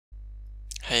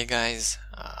Hey guys,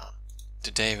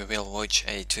 today we will watch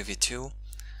a 2v2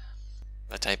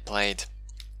 that I played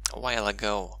a while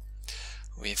ago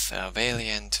with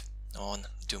Valiant on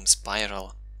Doom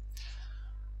Spiral,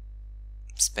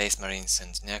 Space Marines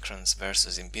and Necrons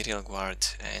versus Imperial Guard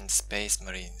and Space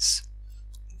Marines,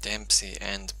 Dempsey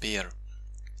and Beer.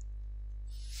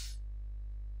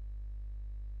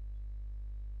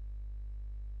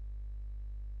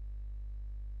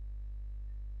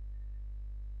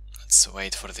 Let's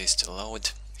wait for this to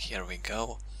load. Here we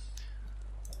go.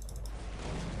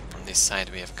 On this side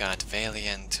we have got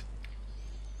Valiant.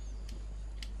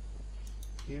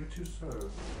 Here to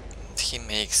serve. And he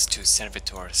makes 2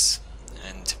 servitors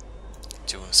and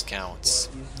 2 scouts.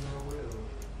 What is your will?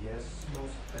 Yes,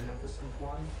 most beneficent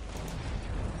one.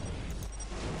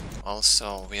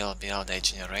 Also we'll build a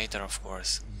generator, of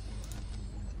course.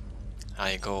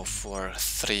 I go for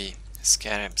 3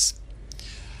 scarabs,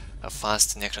 a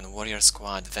fast Necron warrior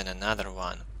squad, then another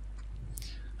one,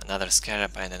 another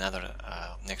scarab and another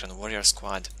Necron warrior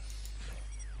squad,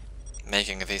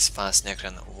 making this fast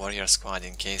Necron warrior squad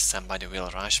in case somebody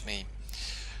will rush me.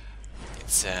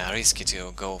 It's risky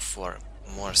to go for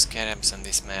more scarabs on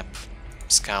this map.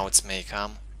 Scouts may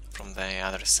come from the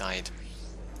other side.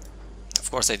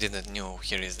 Of course I didn't know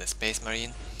here is the Space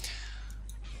Marine,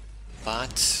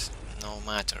 but no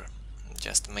matter.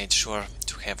 Just made sure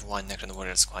to have 1 Necron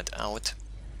warrior squad out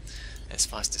as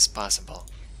fast as possible.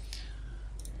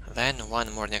 Then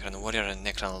 1 more Necron warrior and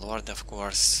Necron lord, of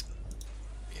course.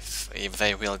 If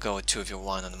they will go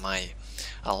 2v1 on my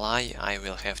ally, I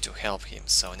will have to help him,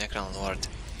 so Necron lord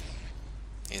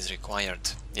is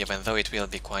required, even though it will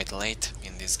be quite late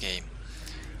in this game.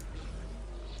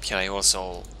 Here I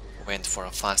also went for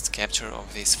a fast capture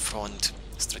of this front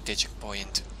strategic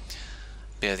point,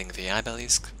 building the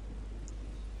obelisk.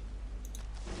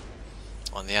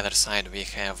 On the other side we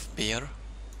have Beer,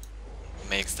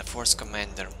 makes the force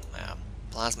commander,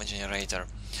 plasma generator,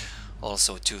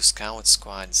 also 2 scout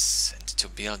squads and 2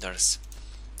 builders.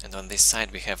 And on this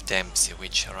side we have Dempsey,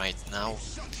 which right now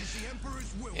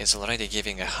is already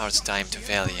giving a hard time to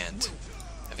Valiant.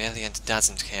 Valiant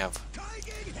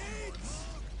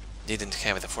didn't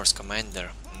have the force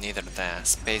commander, neither the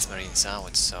Space Marines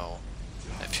out, so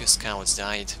a few scouts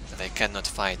died. They cannot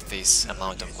fight this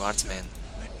amount of guardsmen,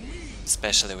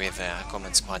 especially with a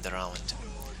command squad around.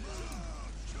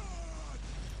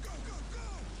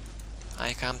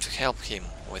 I come to help him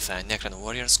with a Necron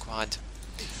warrior squad.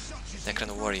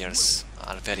 Necron warriors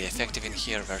are very effective in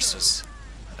here versus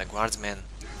the guardsmen.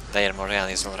 Their morale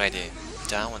is already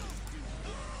down.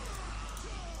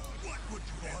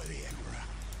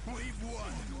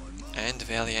 And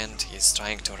Valiant is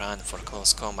trying to run for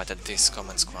close combat at this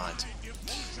command squad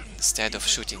instead of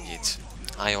shooting it.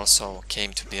 I also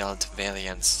came to build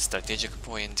Valiant's strategic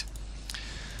point,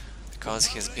 because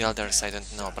his builders, I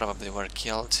don't know, probably were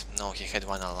killed. No, he had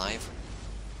 1 alive.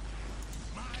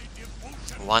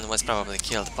 1 was probably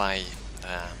killed by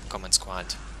the command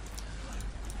squad.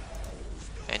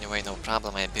 Anyway, no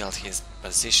problem, I built his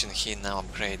position, he now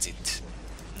upgrades it.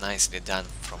 Nicely done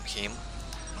from him.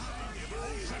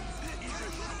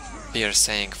 Beer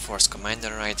saying force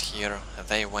commander right here,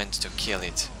 they went to kill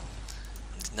it.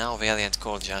 Now Valiant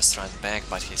could just run back,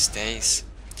 but he stays.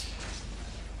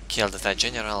 Killed the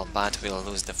general, but will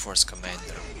lose the force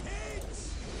commander.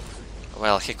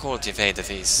 Well, he could evade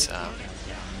this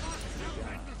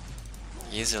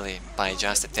easily by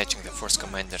just attaching the force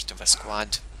commander to the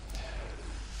squad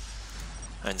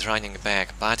and running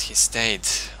back, but he stayed.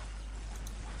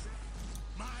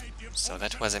 So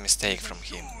that was a mistake from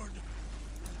him.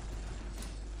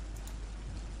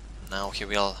 Now he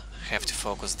will have to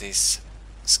focus these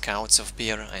scouts of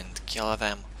Beer and kill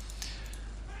them.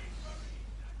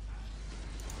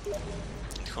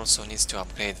 He also needs to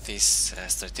upgrade this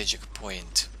strategic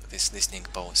point, this listening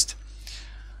post,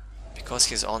 because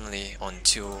he's only on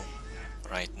 2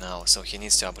 right now, so he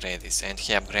needs to upgrade this, and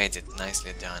he upgraded it.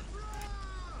 Nicely done.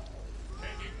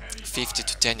 50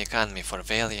 to 10 economy for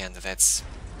Valiant, that's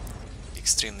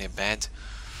extremely bad.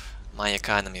 My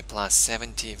economy plus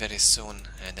 70 very soon,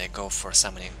 and I go for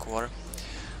summoning core.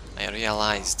 I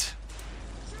realized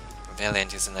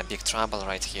Valiant is in a big trouble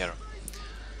right here,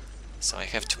 so I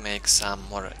have to make some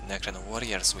more Necron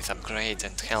warriors with upgrade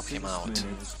and help him out.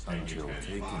 Until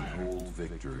taking hold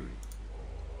victory.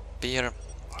 Beer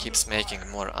keeps making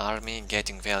more army,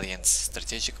 getting Valiant's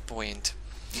strategic point,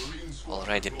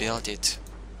 already built it.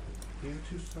 Here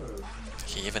to serve.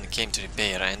 He even came to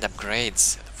repair and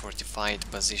upgrades the fortified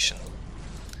position.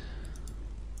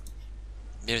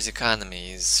 Beer's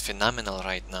economy is phenomenal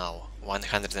right now,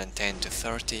 110 to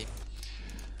 30,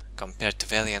 compared to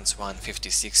Valiant's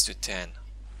 156 to 10.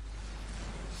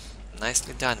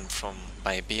 Nicely done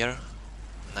by Beer.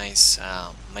 Nice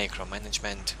macro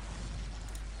management.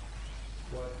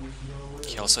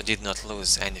 He also did not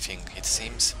lose anything, it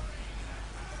seems.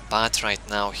 But right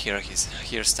now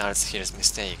here starts his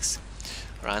mistakes.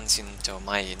 Runs into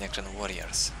my Necron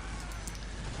warriors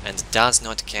and does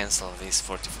not cancel this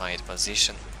fortified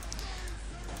position.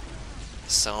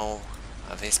 So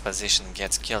this position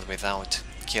gets killed without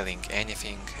killing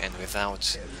anything and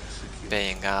without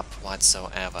paying up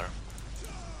whatsoever.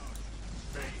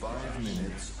 5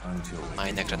 minutes until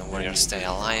My Necron warriors stay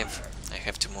alive. I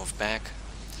have to move back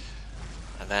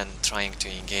and then trying to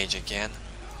engage again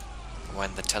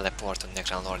when the teleport on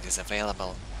Necron Lord is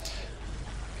available,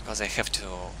 because I have to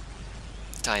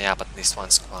tie up at least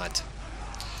one squad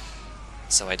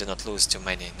so I do not lose too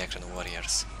many Necron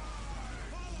warriors.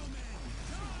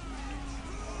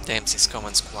 Dempsey's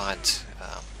common squad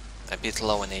a bit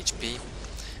low on HP,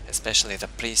 especially the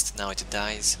priest. Now it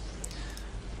dies.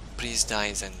 Priest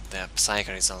dies and the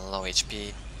Psyker is on low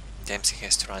HP. Dempsey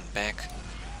has to run back.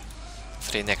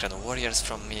 3 Necron warriors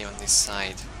from me on this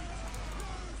side,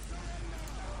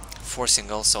 forcing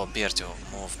also Beer to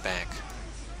move back.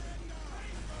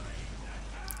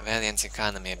 Valiant's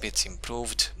economy a bit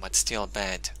improved, but still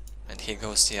bad, and he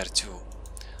goes tier 2.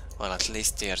 Well, at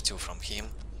least tier 2 from him.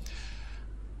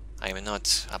 I am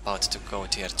not about to go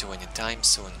tier 2 anytime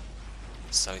soon,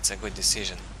 so it's a good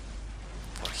decision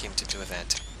for him to do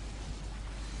that.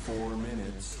 4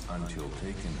 minutes until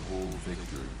taking hold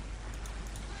victory.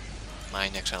 My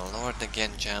Necron Lord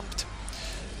again jumped.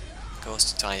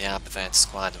 Goes to tie up that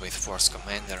squad with Force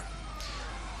Commander,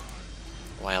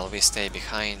 while we stay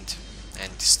behind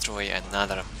and destroy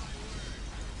another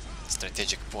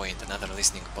strategic point, another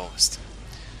listening post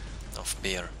of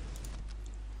Beer.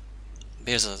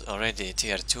 Beer's already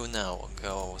tier 2 now,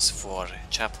 goes for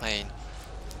Chaplain,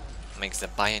 makes the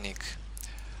Bionic,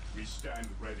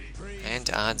 and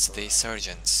adds the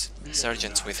Surgeons.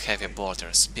 Surgeons with heavy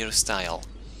bolters, Beer style.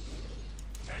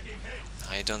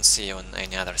 I don't see on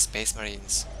any other Space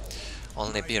Marines.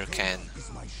 Only Beer can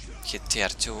hit tier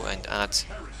 2 and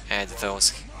add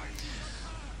those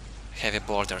heavy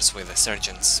bolters with the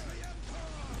Surgeons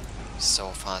so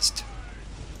fast.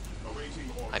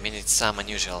 I mean, it's some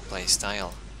unusual play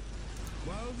style.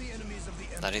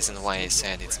 The reason why I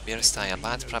said it's Beer style,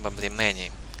 but probably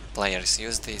many players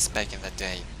used this back in the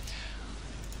day.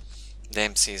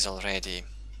 Dempsey is already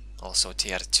also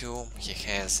tier 2, he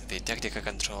has the tactical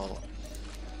control,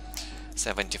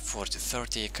 74 to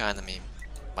 30 economy,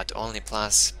 but only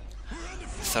plus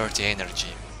 30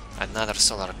 energy. Another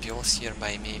solar pulse here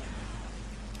by me,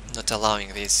 not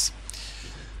allowing these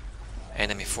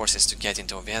enemy forces to get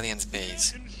into Valiant's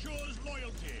base.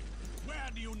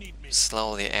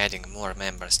 Slowly adding more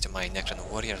members to my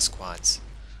Necron warrior squads.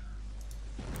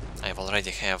 I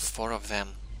already have 4 of them,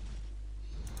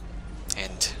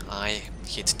 and I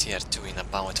hit tier 2 in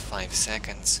about 5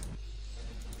 seconds.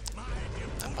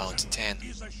 About 10.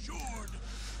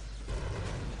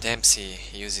 Dempsey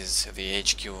uses the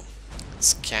HQ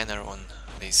scanner on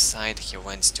this side. He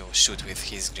wants to shoot with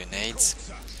his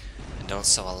grenades and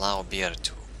also allow Beer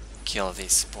to kill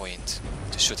this point,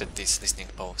 to shoot at this listening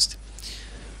post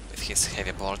with his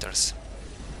heavy bolters.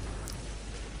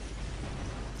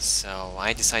 So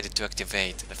I decided to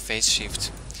activate the phase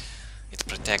shift. It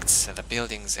protects the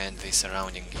buildings and the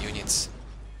surrounding units.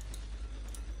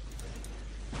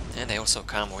 And I also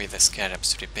come with the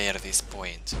Scarabs to repair this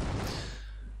point,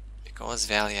 because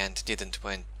Valiant didn't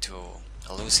want to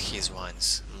lose his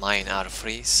ones. Mine are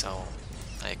free, so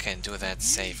I can do that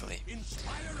safely.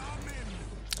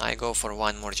 I go for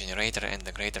 1 more generator and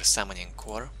the greater summoning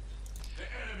core.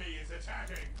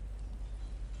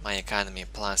 My economy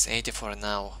plus 84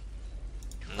 now.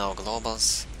 No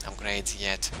globals upgrades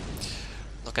yet.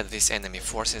 Look at these enemy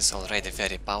forces, already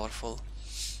very powerful.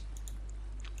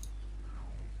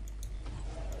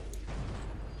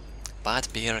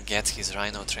 But Beer gets his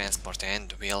Rhino transport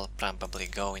and will probably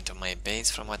go into my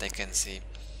base from what I can see.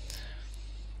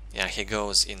 Yeah, he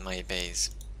goes in my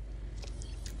base.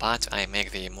 But I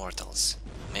make the Immortals.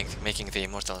 Making the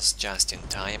Immortals just in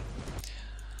time.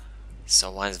 So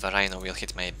once the Rhino will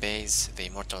hit my base, the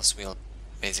Immortals will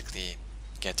basically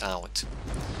get out.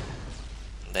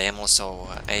 And I am also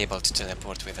able to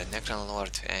teleport with a Necron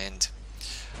Lord and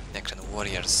Necron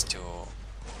Warriors to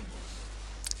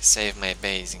save my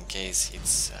base in case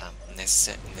it's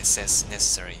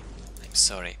necessary. I'm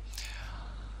sorry.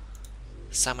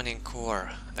 Summoning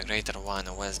core, the greater one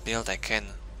was built. I can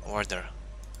order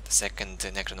the second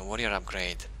Necron Warrior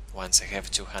upgrade once I have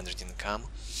 200 income,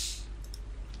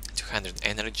 200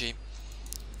 energy.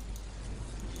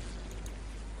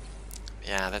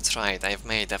 Yeah, that's right, I've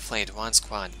played one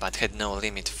squad but had no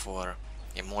limit for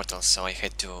immortals, so I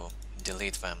had to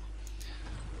delete them.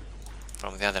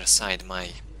 From the other side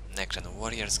my Necron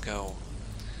warriors go.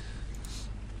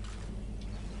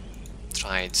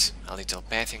 Tried a little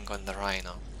pathing on the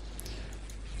Rhino,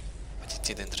 but it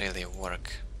didn't really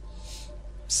work.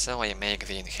 So I make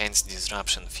the enhanced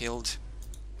disruption field,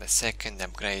 the second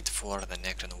upgrade for the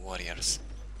Necron warriors.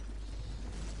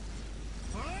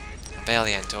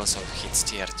 Valiant also hits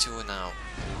tier 2 now,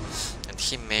 and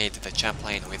he made the chop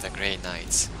line with the Grey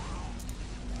Knights.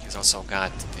 He's also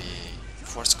got the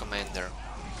Force Commander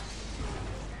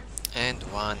and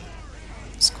one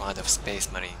squad of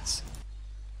Space Marines.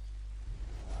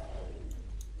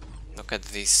 Look at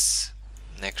this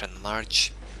Necron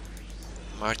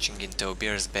marching into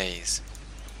Beer's base,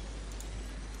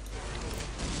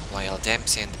 while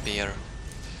Dempsey and Beer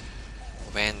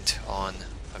went on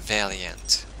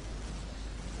Valiant.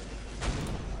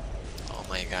 Oh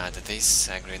my god, this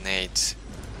grenade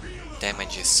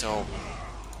damage is so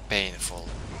painful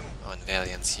on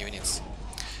Valiant's units.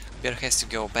 Beer has to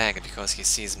go back because he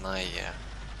sees my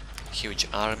huge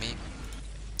army.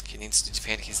 He needs to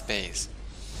defend his base.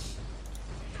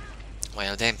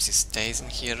 While Dempsey stays in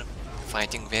here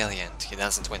fighting Valiant, he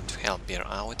doesn't want to help Beer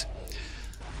out.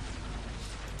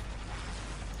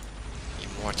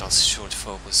 Immortals should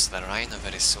focus the Rhino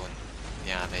very soon.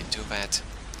 Yeah, they do that.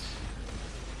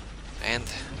 And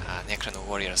Necron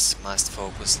warriors must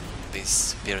focus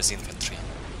this Beer's infantry.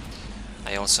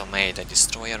 I also made a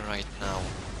destroyer right now.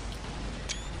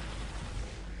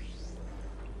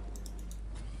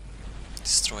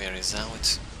 Destroyer is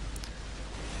out.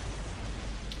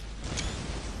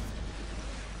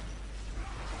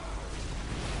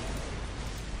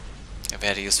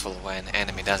 Very useful when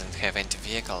enemy doesn't have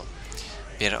anti-vehicle.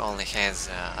 Beer only has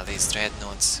these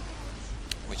dreadnoughts,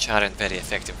 which aren't very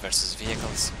effective versus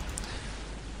vehicles.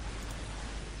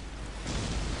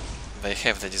 They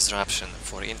have the disruption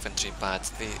for infantry,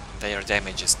 but their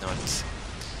damage is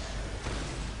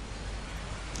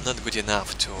not good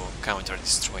enough to counter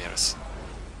destroyers.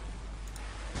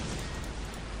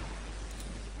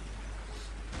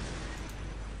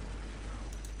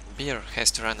 Beer has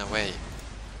to run away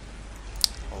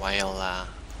while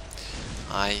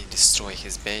I destroy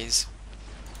his base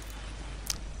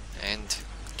and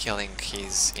killing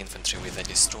his infantry with the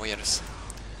destroyers,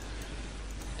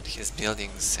 and his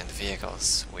buildings and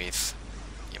vehicles with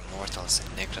immortals and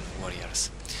Necron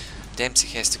warriors. Dempsey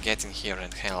has to get in here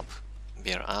and help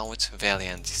Beer out.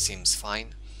 Valiant seems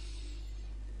fine.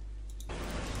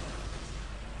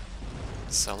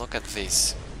 So look at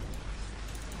this.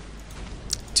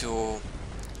 2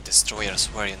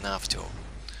 destroyers were enough to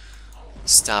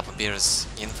stop Beer's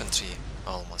infantry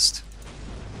almost,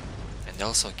 and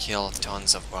also kill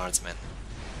tons of guardsmen.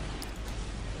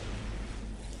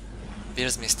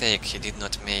 Beer's mistake, he did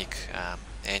not make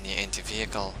any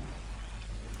anti-vehicle,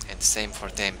 and same for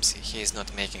Dempsey, he is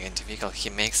not making anti-vehicle, he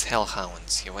makes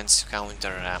hellhounds. He wants to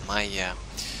counter my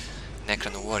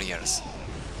Necron warriors.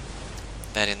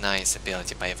 Very nice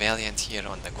ability by Valiant here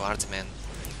on the guardsmen.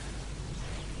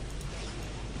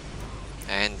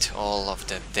 And all of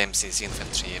the Dempsey's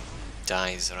infantry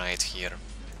dies right here.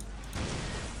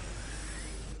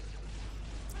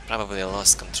 Probably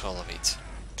lost control of it.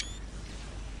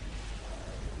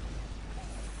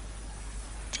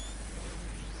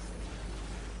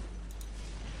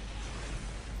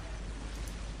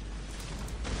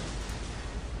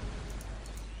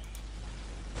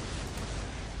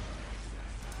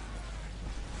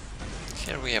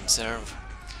 Here we observe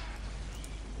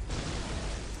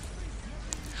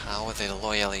how the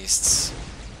loyalists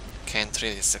can't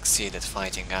really succeed at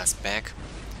fighting us back.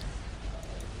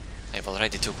 I've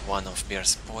already took one of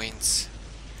Beer's points,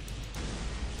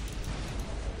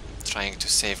 trying to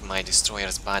save my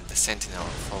destroyers, but the Sentinel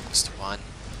focused one.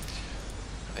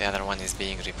 The other one is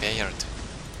being repaired.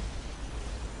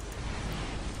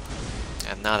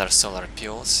 Another Solar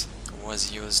Pulse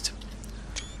was used.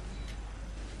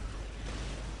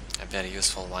 A very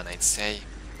useful one, I'd say.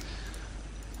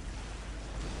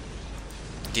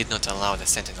 Did not allow the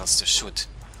Sentinels to shoot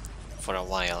for a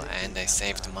while, and I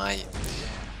saved my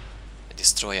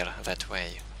destroyer that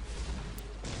way,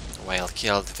 while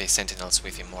killed the Sentinels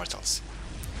with Immortals.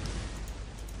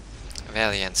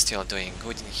 Valiant still doing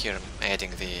good in here,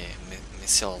 adding the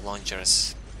missile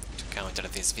launchers to counter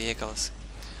these vehicles,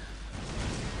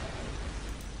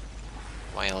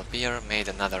 while Beer made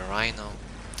another Rhino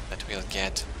that will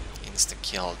get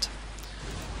insta-killed.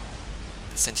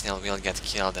 The Sentinel will get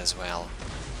killed as well.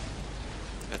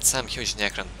 But some huge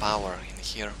Necron power in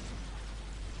here.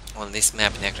 On this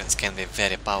map Necrons can be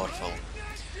very powerful.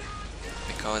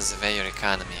 because their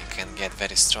economy can get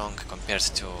very strong compared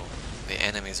to the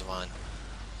enemy's one.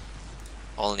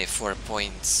 Only 4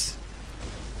 points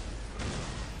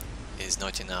is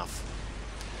not enough.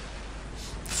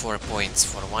 4 points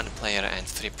for one player and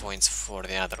 3 points for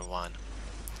the other one.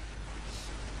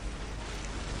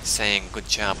 Saying good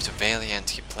job to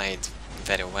Valiant, he played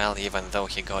very well, even though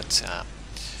he got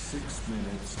 6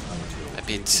 minutes until a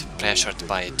bit pressured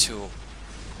by 2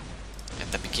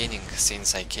 at the beginning,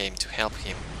 since I came to help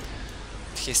him.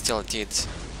 He still did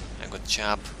a good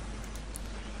job,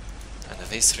 and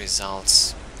this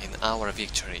results in our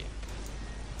victory.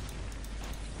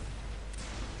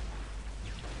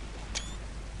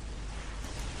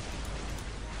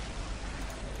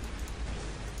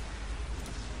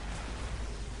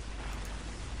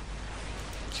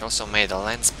 He also made a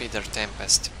land speeder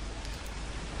Tempest,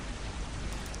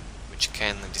 which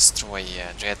can destroy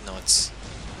dreadnoughts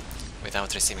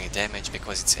without receiving damage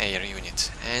because it's air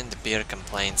unit, and Beer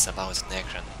complains about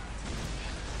Necron.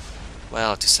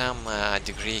 Well, to some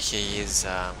degree he is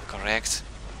correct.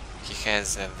 He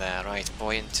has the right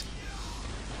point,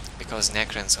 because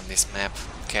Necrons on this map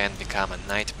can become a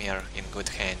nightmare in good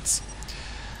hands,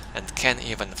 and can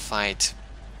even fight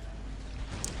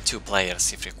 2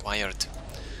 players if required.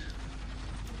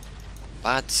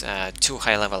 But 2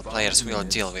 high-level players will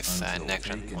deal with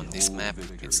Necron on this map.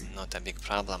 It's not a big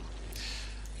problem.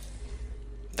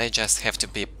 They just have to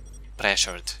be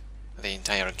pressured the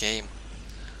entire game,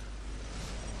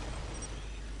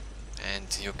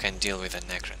 and you can deal with the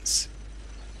Necrons.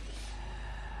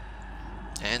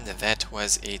 And that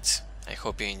was it. I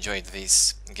hope you enjoyed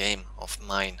this game of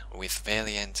mine with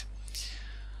Valiant,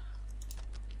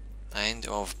 and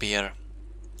of Beer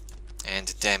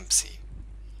and Dempsey.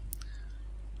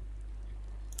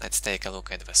 Let's take a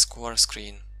look at the score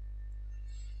screen.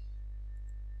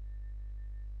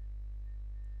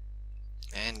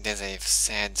 And as I've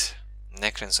said,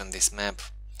 Necrons on this map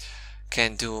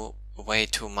can do way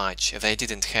too much. They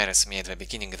didn't harass me at the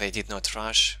beginning, they did not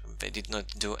rush, they did not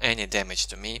do any damage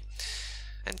to me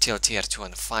until tier 2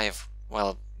 and 5.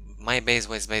 Well, my base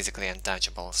was basically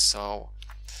untouchable, so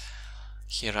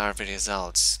here are the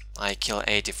results. I kill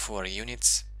 84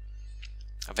 units,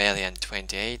 Valiant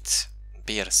 28,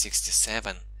 Beer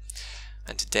 67,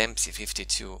 and Dempsey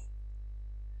 52.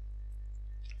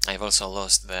 I've also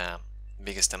lost the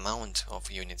biggest amount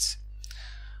of units,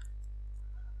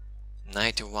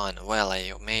 91. Well,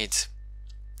 I made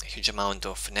a huge amount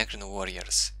of Necron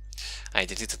warriors. I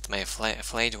deleted my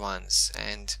flayed ones,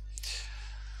 and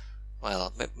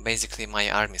well, basically my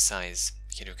army size,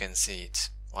 here you can see it,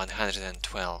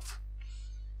 112.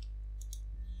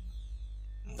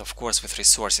 And of course with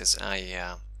resources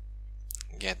I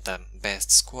get the best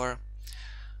score.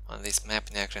 On this map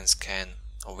Necrons can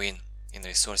win in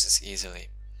resources easily.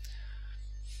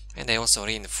 And I also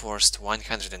reinforced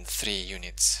 103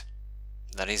 units.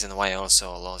 The reason why I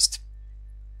also lost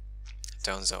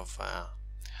tons of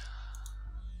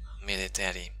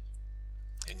military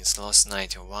units, lost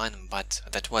 91, but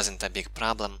that wasn't a big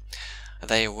problem.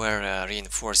 They were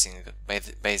reinforcing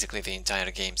basically the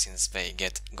entire game since they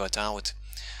got out.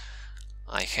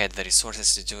 I had the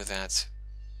resources to do that,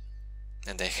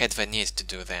 and I had the need to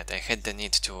do that. I had the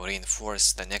need to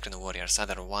reinforce the Necron warriors,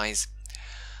 otherwise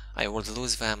I would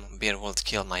lose them, Beer would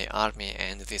kill my army,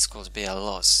 and this could be a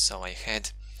loss. So I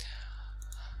had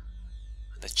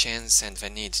the chance and the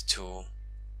need to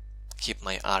keep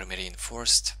my army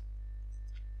reinforced.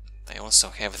 I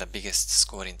also have the biggest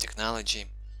score in technology.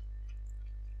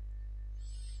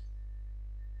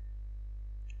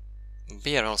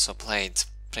 Beer also played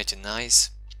pretty nice.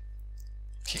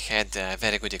 He had a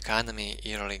very good economy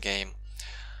early game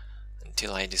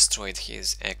until I destroyed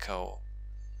his echo,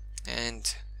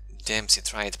 and Dempsey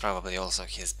tried probably also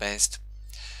his best,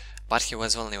 but he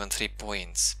was only on 3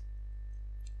 points.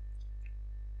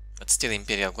 But still,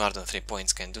 Imperial Guard on 3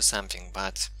 points can do something,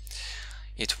 but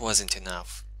it wasn't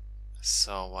enough.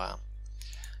 So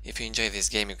if you enjoy this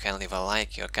game, you can leave a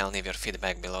like, you can leave your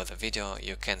feedback below the video,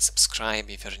 you can subscribe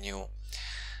if you're new,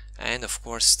 and of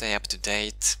course stay up to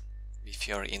date if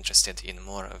you're interested in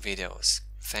more videos.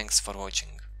 Thanks for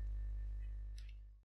watching.